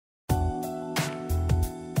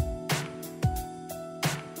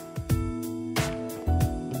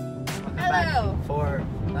back for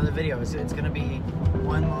another video. It's gonna be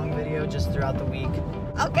one long video just throughout the week.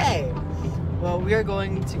 Okay, well, we are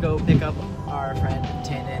going to go pick up our friend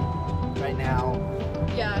Tandon right now.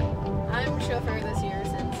 Yeah, I'm chauffeur this year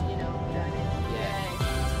since, you know, driving. Yeah.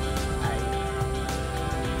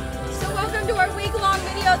 So welcome to our week-long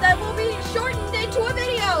video that will be shortened into a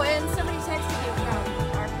video. And somebody texted you from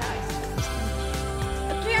our past.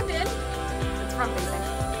 Camden. It's from Basic.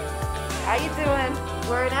 How you doing?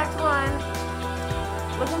 We're in Act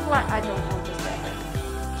 1. Looking for... I don't want this back.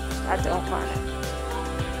 I don't want it.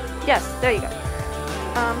 Yes, there you go.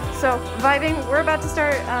 So, vibing. We're about to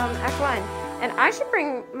start Act 1. And I should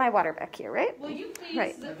bring my water back here, right? Will you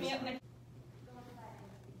please sit me up next?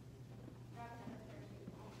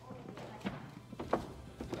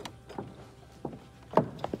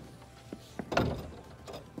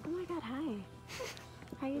 Oh my god, hi.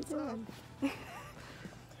 How you doing?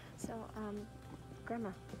 So,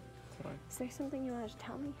 Grandma, What? is there something you wanted to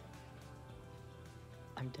tell me?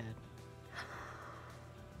 I'm dead.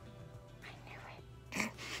 I knew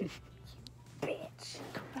it. Bitch.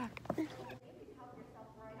 Come back.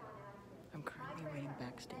 I'm currently waiting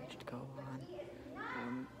backstage to go on.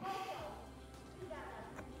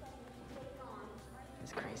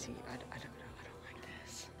 It's crazy. I don't like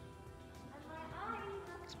this.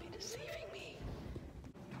 Speed is saving me.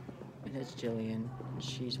 And it's Jillian.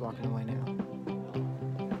 She's walking away now.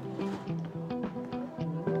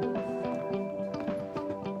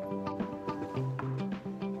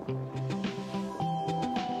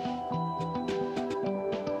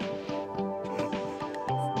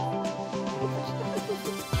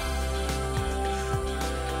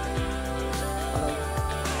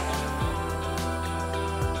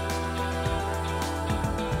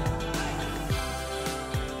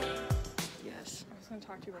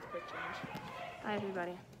 Talk to you about the quick change. Hi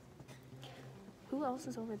everybody. Who else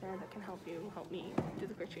is over there that can help me do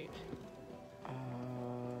the quick change?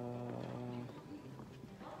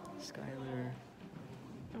 Skylar.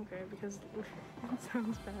 Okay, because it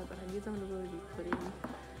sounds bad, but I need someone to really be putting,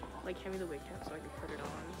 like, hand me the wig cap so I can put it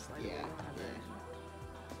on, slide it on,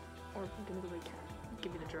 or give me the wig cap,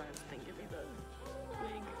 give me the drive thing, give me the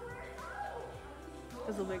wig.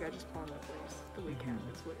 Because the wig I just pull into place. The wig cap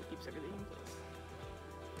is what keeps everything in place.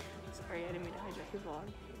 Sorry, I didn't mean to hijack your vlog.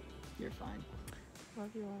 You're fine.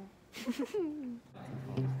 Love you all.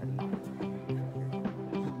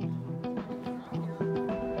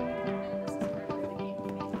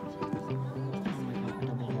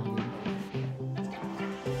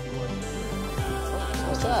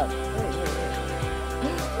 What's up?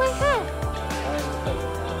 My hat!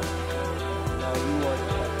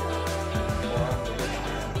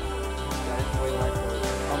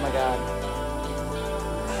 Oh my god.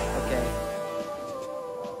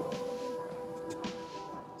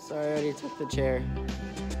 Sorry, I already took the chair.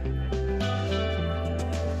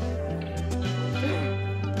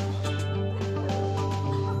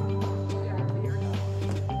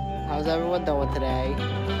 How's everyone doing today?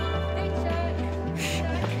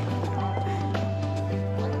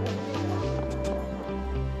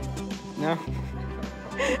 No?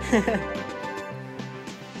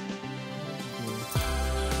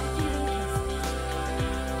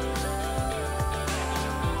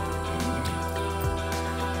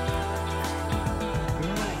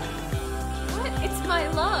 My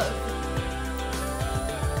love.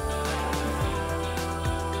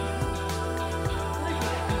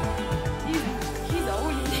 He's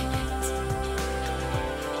owning it.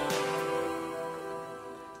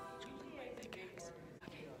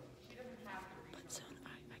 Okay. But soon I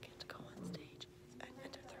get to go on stage and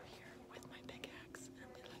enter through here with my pickaxe and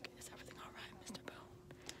be like, is everything alright, Mr. Boone?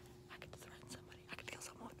 I get to threaten somebody. I get to kill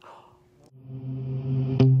someone. Oh.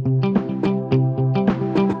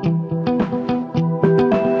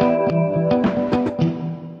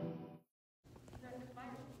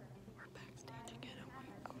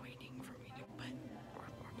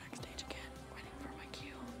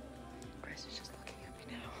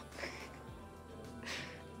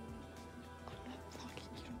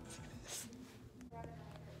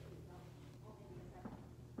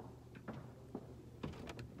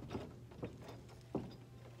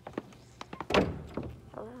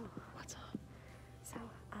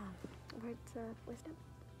 Wisdom?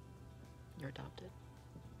 You're adopted.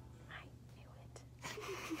 I knew it.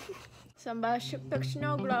 Somebody should pick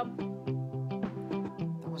snow globe.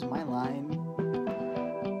 That was my line.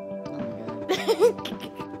 Oh my god.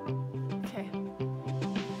 Okay.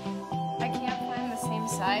 I can't find the same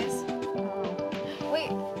size.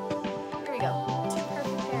 Wait. Here we go. 2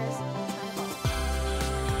 perfect pairs.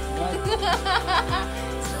 What?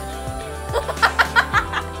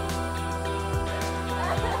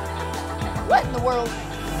 What in the world? Hi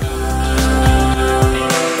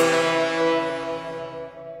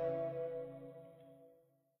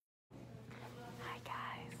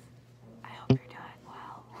guys, I hope you're doing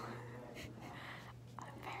well.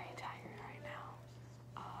 I'm very tired right now.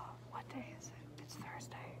 What day is it? It's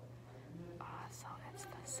Thursday. So it's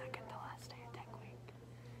the second to last day of tech week.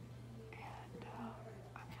 And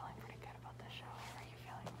I'm feeling pretty good about this show. Are you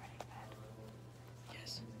feeling pretty good?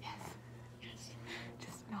 Yes. Yes. Yes.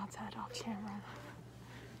 Just nods head off camera.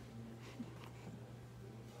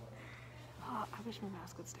 I wish my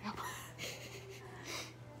mask would stay up.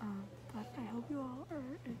 But I hope you all are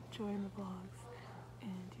enjoying the vlogs,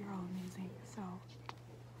 and you're all amazing, so.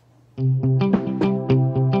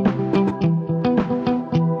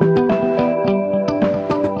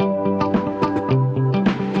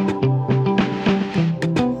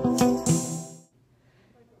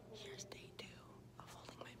 Here's day 2 of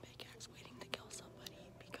holding my big axe waiting to kill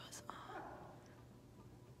somebody because,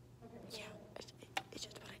 yeah, it's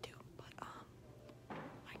just what I do, but,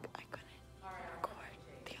 I couldn't record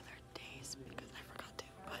the other days because I forgot to,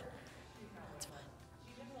 but it's fine.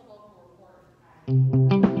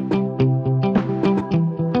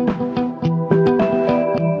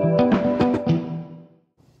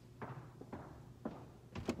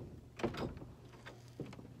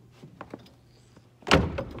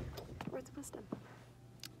 Words of wisdom.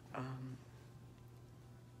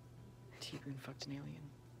 T-Boone fucked an alien.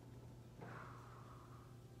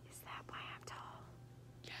 Is that why I'm tall?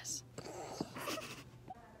 Yes.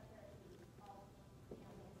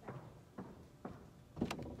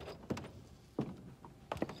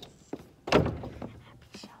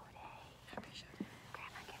 Happy show day. Happy show day.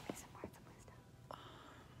 Grandma, give me some words of wisdom.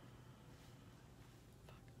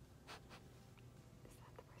 Is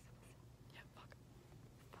that the words of wisdom? Yeah, fuck.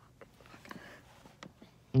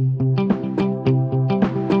 Fuck.